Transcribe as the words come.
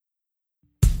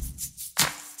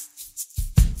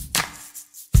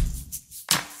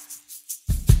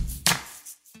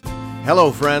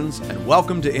Hello, friends, and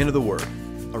welcome to Into the Word,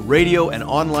 a radio and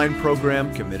online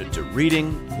program committed to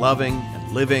reading, loving,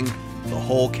 and living the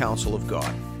whole counsel of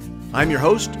God. I'm your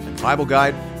host and Bible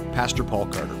guide, Pastor Paul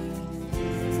Carter.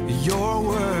 Your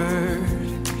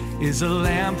word is a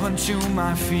lamp unto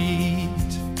my feet.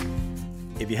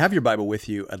 If you have your Bible with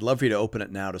you, I'd love for you to open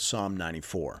it now to Psalm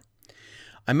 94.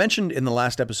 I mentioned in the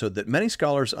last episode that many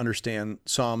scholars understand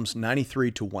Psalms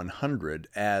 93 to 100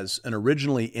 as an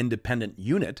originally independent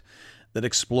unit that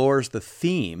explores the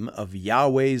theme of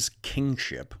Yahweh's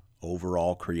kingship over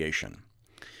all creation.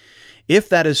 If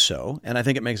that is so, and I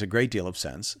think it makes a great deal of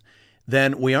sense,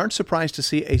 then we aren't surprised to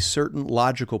see a certain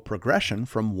logical progression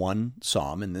from one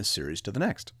psalm in this series to the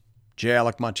next. J.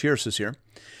 Alec Montiers is here.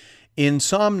 In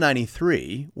Psalm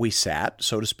 93, we sat,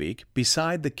 so to speak,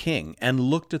 beside the king and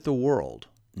looked at the world,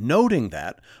 noting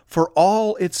that, for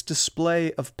all its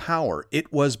display of power,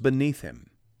 it was beneath him.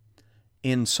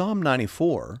 In Psalm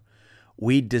 94,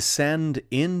 we descend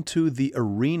into the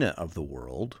arena of the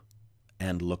world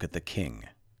and look at the king.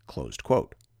 Closed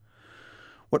quote.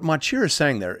 What Montiers is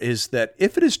saying there is that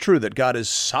if it is true that God is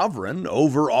sovereign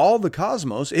over all the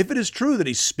cosmos, if it is true that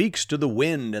he speaks to the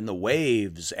wind and the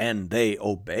waves and they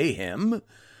obey him,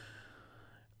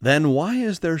 then why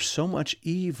is there so much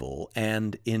evil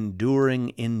and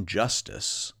enduring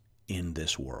injustice in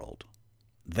this world?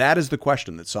 That is the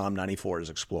question that Psalm 94 is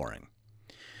exploring.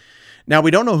 Now,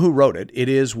 we don't know who wrote it. It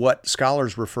is what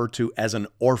scholars refer to as an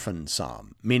orphan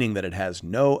psalm, meaning that it has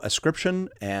no ascription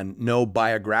and no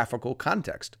biographical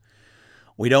context.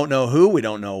 We don't know who, we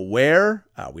don't know where,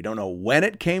 we don't know when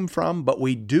it came from, but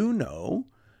we do know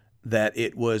that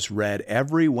it was read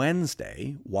every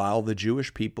Wednesday while the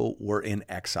Jewish people were in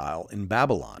exile in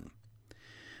Babylon.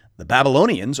 The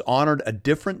Babylonians honored a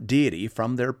different deity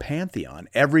from their pantheon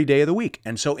every day of the week,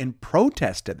 and so in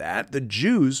protest to that, the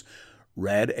Jews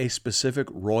read a specific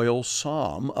royal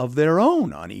psalm of their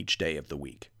own on each day of the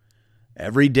week.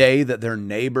 Every day that their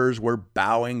neighbors were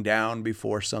bowing down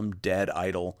before some dead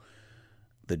idol,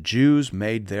 the Jews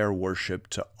made their worship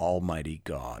to Almighty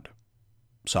God.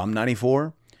 Psalm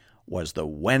 94 was the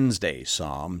Wednesday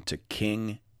psalm to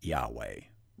King Yahweh,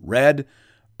 read,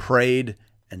 prayed,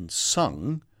 and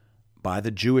sung by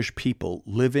the Jewish people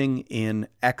living in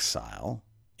exile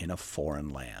in a foreign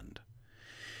land.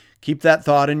 Keep that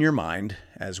thought in your mind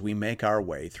as we make our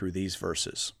way through these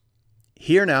verses.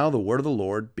 Hear now the word of the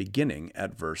Lord beginning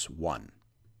at verse 1.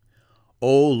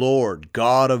 O Lord,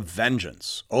 God of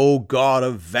vengeance, O God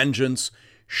of vengeance,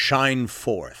 shine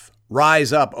forth.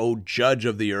 Rise up, O Judge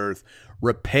of the earth.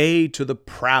 Repay to the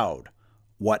proud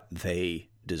what they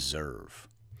deserve.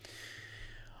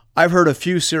 I've heard a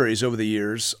few series over the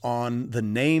years on the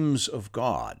names of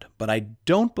God, but I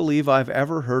don't believe I've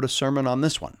ever heard a sermon on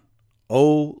this one.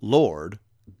 O Lord,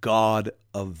 God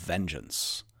of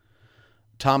vengeance.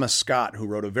 Thomas Scott, who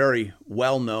wrote a very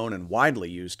well-known and widely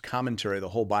used commentary of the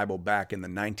whole Bible back in the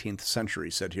 19th century,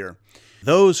 said here,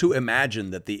 "Those who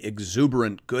imagine that the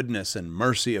exuberant goodness and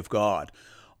mercy of God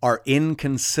are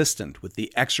inconsistent with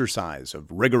the exercise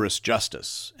of rigorous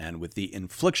justice and with the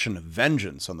infliction of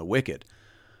vengeance on the wicked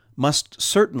must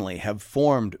certainly have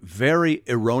formed very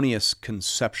erroneous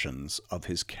conceptions of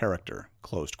his character,"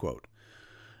 closed quote.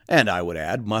 And I would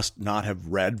add, must not have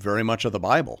read very much of the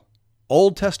Bible.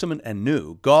 Old Testament and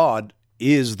New, God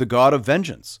is the God of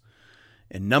vengeance.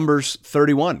 In Numbers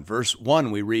 31, verse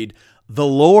 1, we read, "The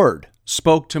Lord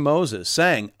spoke to Moses,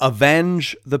 saying,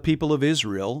 'Avenge the people of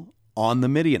Israel on the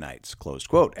Midianites,'" closed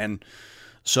quote. And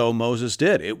so Moses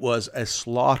did. It was a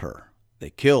slaughter.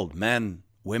 They killed men,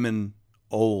 women,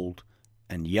 old,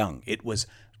 and young. It was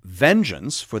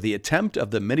vengeance for the attempt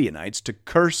of the Midianites to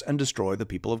curse and destroy the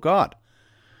people of God.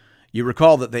 You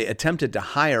recall that they attempted to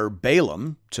hire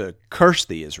Balaam to curse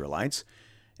the Israelites,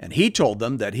 and he told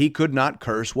them that he could not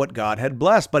curse what God had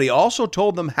blessed, but he also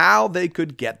told them how they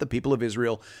could get the people of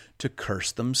Israel to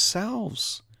curse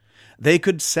themselves. They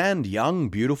could send young,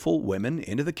 beautiful women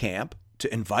into the camp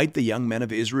to invite the young men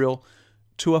of Israel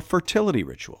to a fertility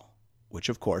ritual, which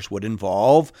of course would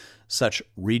involve such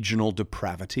regional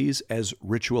depravities as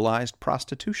ritualized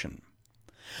prostitution.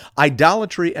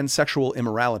 Idolatry and sexual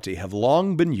immorality have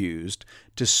long been used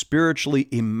to spiritually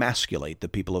emasculate the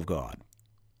people of God.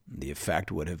 The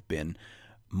effect would have been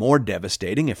more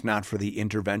devastating if not for the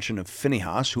intervention of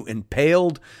Phinehas, who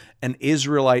impaled an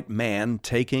Israelite man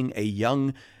taking a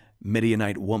young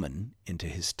Midianite woman into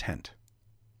his tent.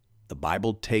 The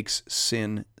Bible takes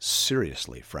sin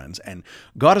seriously, friends, and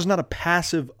God is not a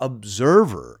passive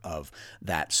observer of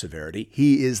that severity.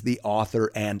 He is the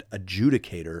author and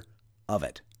adjudicator of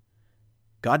it.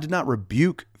 God did not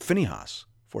rebuke Phinehas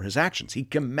for his actions. He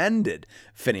commended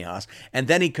Phinehas, and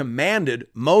then he commanded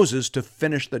Moses to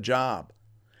finish the job.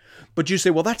 But you say,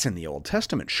 well, that's in the Old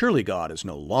Testament. Surely God is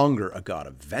no longer a God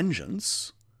of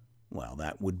vengeance. Well,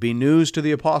 that would be news to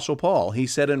the Apostle Paul. He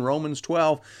said in Romans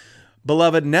 12,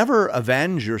 "Beloved, never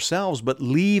avenge yourselves, but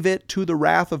leave it to the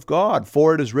wrath of God.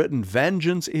 For it is written,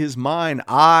 vengeance is mine,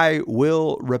 I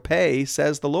will repay,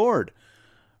 says the Lord."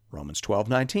 Romans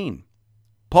 12:19.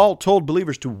 Paul told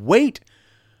believers to wait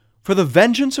for the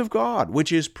vengeance of God,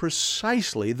 which is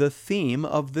precisely the theme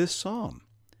of this psalm.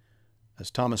 As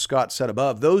Thomas Scott said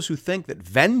above, those who think that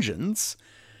vengeance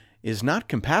is not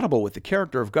compatible with the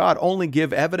character of God only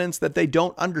give evidence that they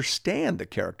don't understand the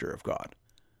character of God.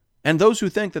 And those who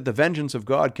think that the vengeance of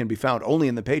God can be found only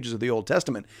in the pages of the Old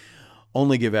Testament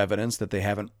only give evidence that they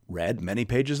haven't read many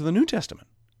pages of the New Testament.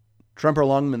 Tremper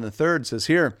Longman III says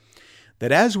here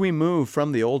that as we move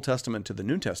from the Old Testament to the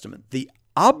New Testament, the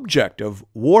object of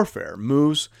warfare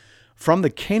moves from the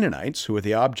Canaanites, who are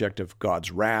the object of God's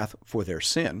wrath for their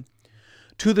sin,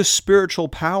 to the spiritual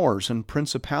powers and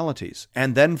principalities,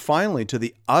 and then finally to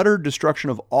the utter destruction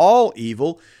of all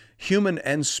evil, human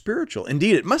and spiritual.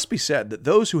 Indeed, it must be said that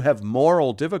those who have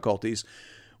moral difficulties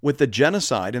with the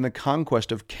genocide and the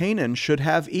conquest of Canaan should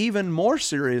have even more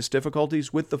serious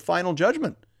difficulties with the final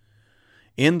judgment.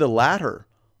 In the latter,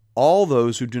 all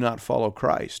those who do not follow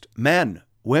Christ, men,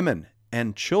 women,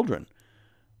 and children,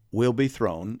 will be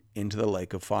thrown into the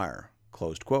lake of fire.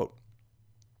 Closed quote.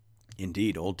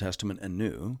 Indeed, Old Testament and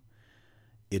New,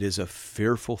 it is a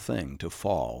fearful thing to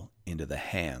fall into the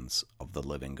hands of the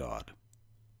living God.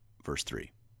 Verse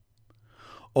 3.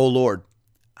 O Lord,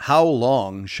 how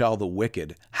long shall the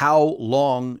wicked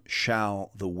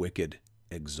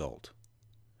exult?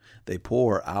 They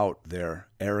pour out their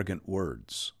arrogant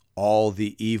words. All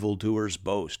the evildoers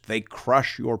boast. They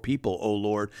crush your people, O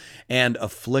Lord, and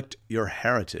afflict your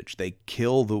heritage. They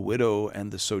kill the widow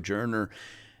and the sojourner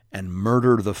and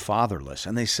murder the fatherless.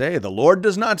 And they say, the Lord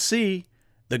does not see,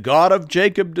 the God of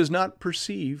Jacob does not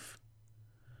perceive.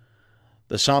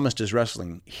 The psalmist is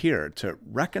wrestling here to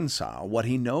reconcile what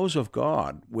he knows of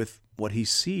God with what he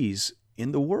sees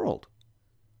in the world.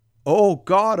 O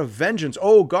God of vengeance,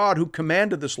 O God who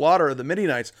commanded the slaughter of the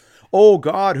Midianites, O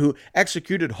God who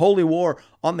executed holy war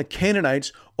on the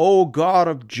Canaanites, O God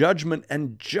of judgment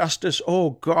and justice, O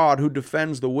God who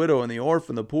defends the widow and the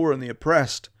orphan, the poor and the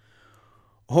oppressed.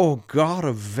 O God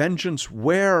of vengeance,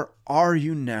 where are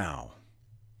you now?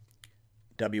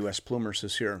 W.S. Plumer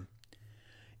says here,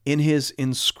 in his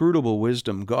inscrutable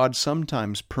wisdom, God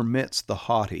sometimes permits the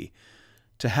haughty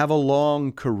to have a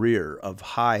long career of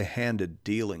high-handed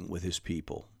dealing with his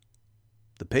people.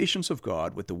 The patience of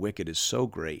God with the wicked is so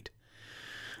great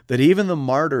that even the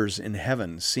martyrs in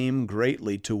heaven seem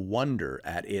greatly to wonder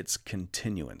at its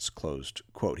continuance. Closed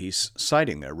quote. He's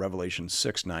citing there Revelation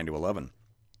 6, 9-11.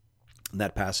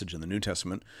 That passage in the New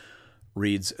Testament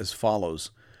reads as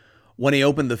follows. When he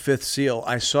opened the fifth seal,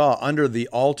 I saw under the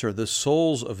altar the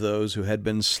souls of those who had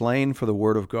been slain for the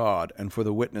word of God and for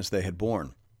the witness they had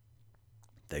borne.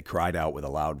 They cried out with a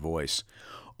loud voice,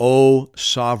 O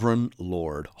sovereign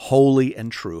Lord, holy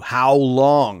and true, how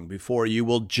long before you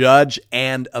will judge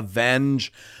and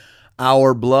avenge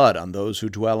our blood on those who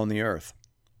dwell on the earth?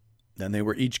 Then they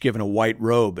were each given a white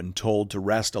robe and told to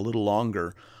rest a little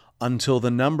longer until the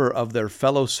number of their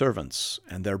fellow servants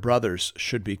and their brothers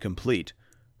should be complete,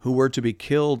 who were to be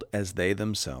killed as they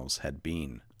themselves had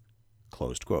been.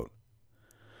 Closed quote.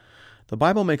 The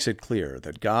Bible makes it clear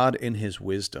that God in his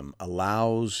wisdom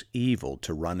allows evil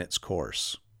to run its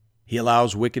course. He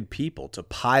allows wicked people to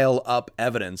pile up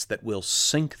evidence that will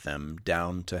sink them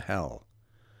down to hell.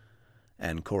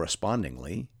 And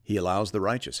correspondingly, he allows the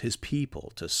righteous, his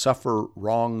people, to suffer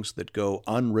wrongs that go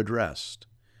unredressed.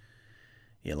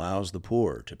 He allows the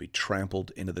poor to be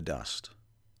trampled into the dust.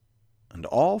 And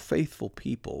all faithful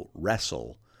people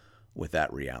wrestle with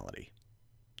that reality.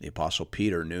 The Apostle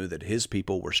Peter knew that his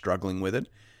people were struggling with it.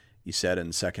 He said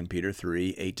in 2 Peter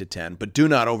 3, 8-10, But do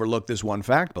not overlook this one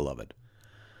fact, beloved,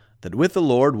 that with the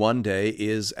Lord 1 day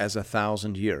is as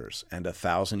 1,000 years, and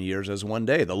 1,000 years as 1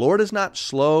 day. The Lord is not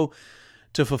slow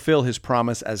to fulfill his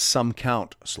promise, as some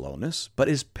count slowness, but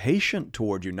is patient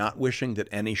toward you, not wishing that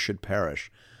any should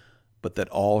perish, but that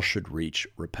all should reach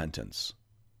repentance.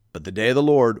 But the day of the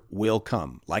Lord will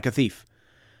come like a thief,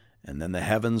 and then the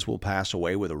heavens will pass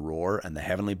away with a roar, and the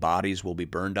heavenly bodies will be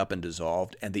burned up and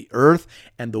dissolved, and the earth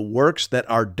and the works that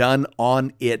are done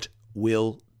on it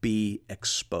will be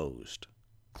exposed.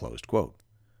 Closed quote.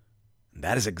 And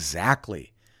that is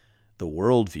exactly the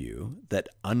worldview that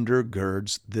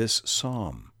undergirds this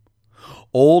psalm.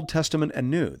 Old Testament and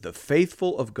New, the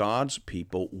faithful of God's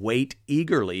people wait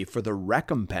eagerly for the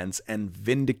recompense and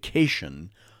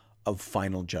vindication of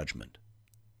final judgment.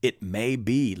 It may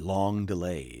be long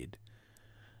delayed,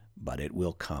 but it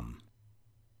will come.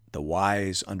 The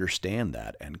wise understand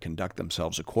that and conduct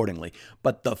themselves accordingly,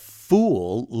 but the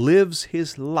fool lives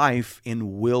his life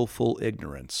in willful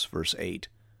ignorance. Verse 8.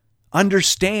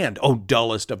 Understand, O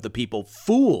dullest of the people,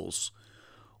 fools!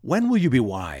 When will you be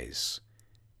wise?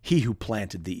 He who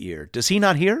planted the ear, does he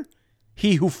not hear?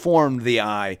 He who formed the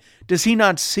eye, does he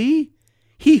not see?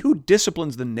 He who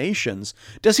disciplines the nations,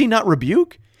 does he not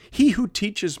rebuke? He who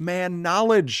teaches man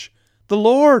knowledge, the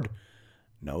Lord,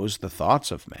 knows the thoughts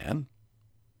of man,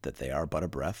 that they are but a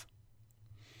breath.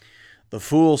 The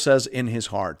fool says in his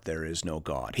heart, there is no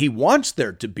God. He wants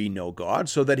there to be no God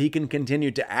so that he can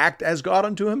continue to act as God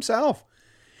unto himself.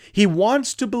 He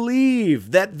wants to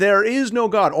believe that there is no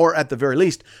God, or at the very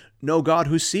least, no God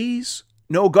who sees,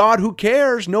 no God who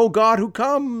cares, no God who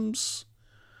comes.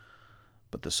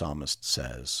 But the psalmist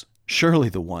says, surely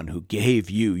the one who gave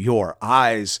you your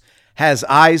eyes has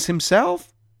eyes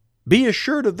himself. Be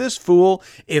assured of this, fool,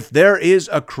 if there is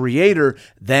a creator,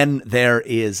 then there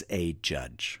is a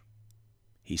judge.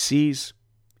 He sees,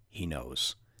 he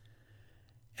knows,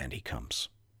 and he comes.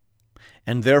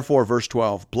 And therefore, verse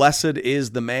 12, blessed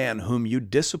is the man whom you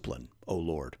discipline, O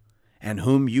Lord, and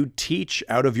whom you teach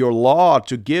out of your law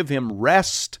to give him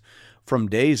rest from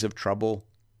days of trouble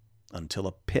until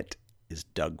a pit is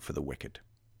dug for the wicked.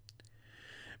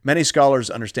 Many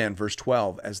scholars understand verse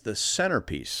 12 as the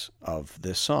centerpiece of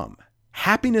this psalm.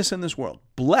 Happiness in this world,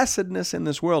 blessedness in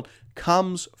this world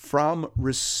comes from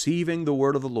receiving the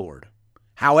word of the Lord.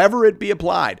 However it be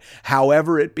applied,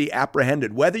 however it be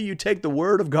apprehended, whether you take the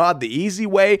word of God the easy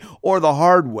way or the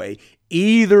hard way,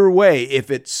 either way,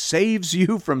 if it saves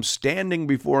you from standing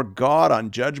before God on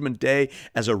Judgment Day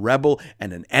as a rebel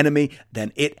and an enemy,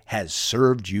 then it has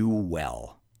served you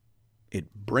well.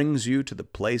 It brings you to the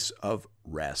place of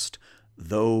rest,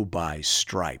 though by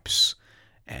stripes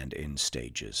and in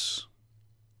stages.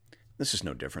 This is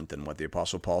no different than what the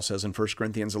Apostle Paul says in 1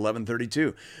 Corinthians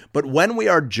 11:32. But when we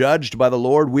are judged by the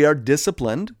Lord, we are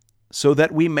disciplined so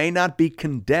that we may not be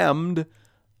condemned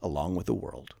along with the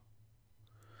world.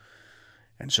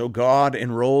 And so God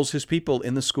enrolls his people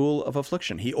in the school of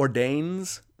affliction. He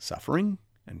ordains suffering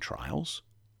and trials.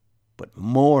 But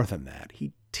more than that,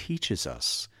 he teaches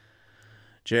us.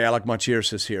 J. Alec Motyer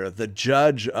says here, the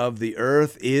judge of the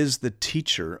earth is the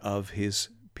teacher of his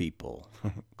people.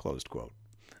 Closed quote.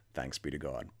 Thanks be to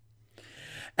God.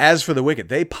 As for the wicked,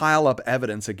 they pile up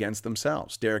evidence against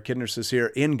themselves. Derek Kidner says here,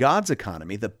 in God's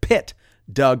economy, the pit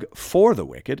dug for the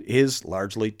wicked is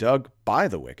largely dug by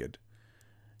the wicked.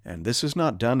 And this is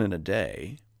not done in a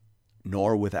day,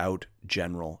 nor without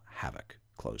general havoc.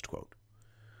 Closed quote.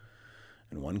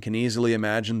 And one can easily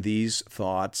imagine these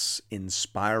thoughts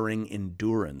inspiring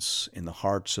endurance in the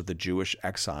hearts of the Jewish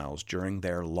exiles during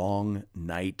their long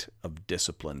night of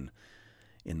discipline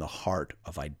in the heart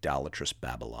of idolatrous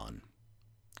Babylon.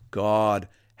 God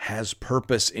has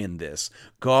purpose in this.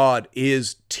 God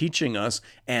is teaching us,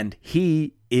 and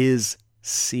he is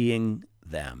seeing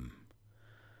them.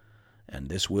 And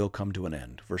this will come to an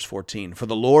end. Verse 14, for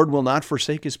the Lord will not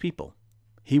forsake his people.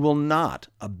 He will not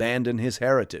abandon his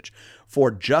heritage,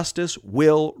 for justice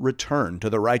will return to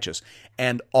the righteous,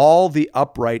 and all the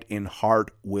upright in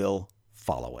heart will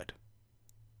follow it.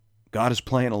 God is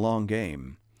playing a long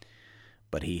game,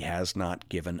 but he has not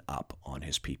given up on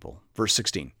his people. Verse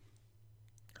 16,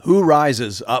 who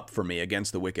rises up for me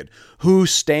against the wicked? Who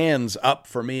stands up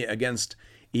for me against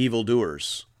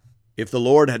evildoers? If the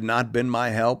Lord had not been my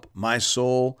help, my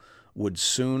soul would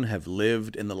soon have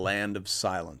lived in the land of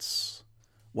silence.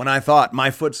 When I thought,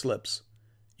 my foot slips,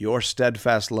 your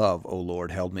steadfast love, O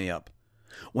Lord, held me up.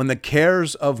 When the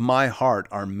cares of my heart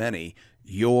are many,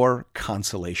 your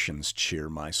consolations cheer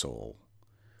my soul.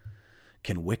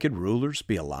 Can wicked rulers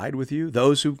be allied with you,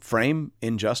 those who frame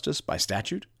injustice by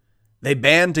statute? They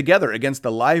band together against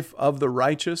the life of the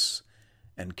righteous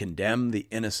and condemn the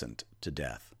innocent to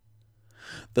death.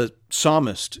 The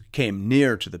psalmist came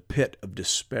near to the pit of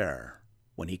despair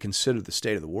when he considered the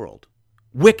state of the world.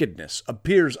 Wickedness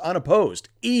appears unopposed.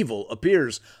 Evil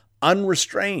appears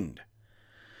unrestrained.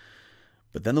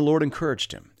 But then the Lord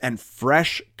encouraged him, and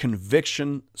fresh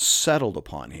conviction settled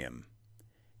upon him.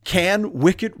 Can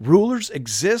wicked rulers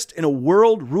exist in a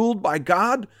world ruled by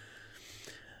God?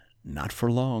 Not for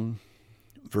long.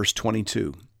 Verse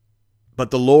 22,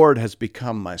 but the Lord has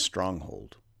become my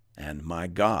stronghold, and my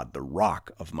God, the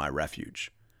rock of my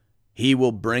refuge. He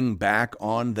will bring back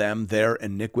on them their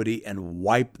iniquity and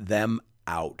wipe them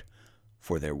out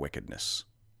for their wickedness.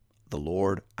 the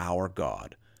Lord our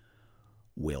God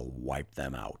will wipe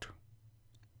them out.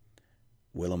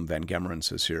 Willem van Gemeren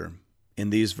says here, in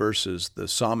these verses, the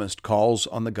psalmist calls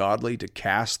on the godly to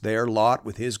cast their lot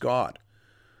with his God,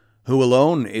 who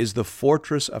alone is the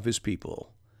fortress of his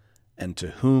people, and to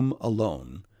whom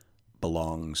alone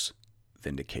belongs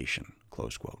vindication.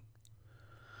 Close quote.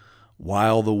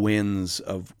 While the winds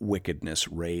of wickedness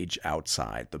rage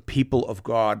outside, the people of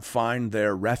God find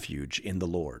their refuge in the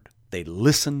Lord. They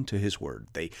listen to his word.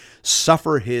 They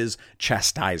suffer his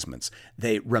chastisements.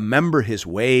 They remember his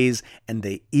ways, and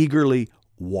they eagerly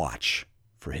watch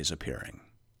for his appearing.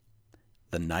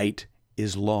 The night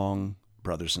is long,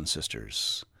 brothers and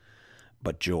sisters,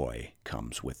 but joy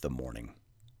comes with the morning.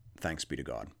 Thanks be to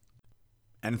God.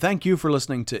 And thank you for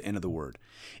listening to Into the Word.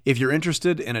 If you're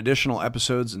interested in additional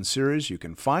episodes and series, you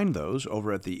can find those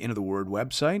over at the Into the Word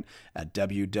website at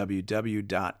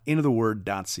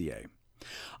www.intotheword.ca.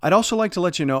 I'd also like to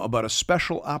let you know about a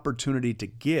special opportunity to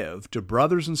give to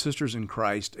brothers and sisters in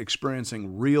Christ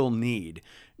experiencing real need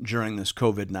during this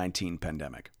COVID-19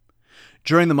 pandemic.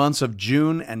 During the months of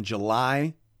June and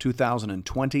July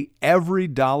 2020, every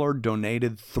dollar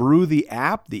donated through the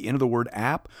app, the Into the Word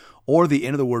app, or the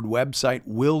Into the Word website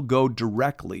will go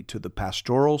directly to the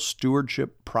Pastoral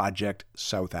Stewardship Project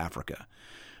South Africa,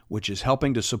 which is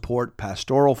helping to support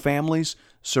pastoral families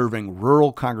serving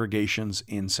rural congregations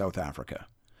in South Africa.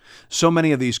 So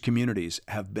many of these communities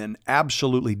have been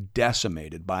absolutely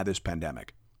decimated by this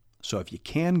pandemic. So if you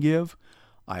can give,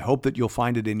 I hope that you'll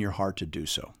find it in your heart to do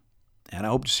so. And I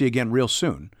hope to see you again real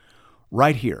soon,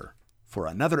 right here, for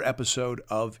another episode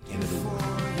of Into the Word.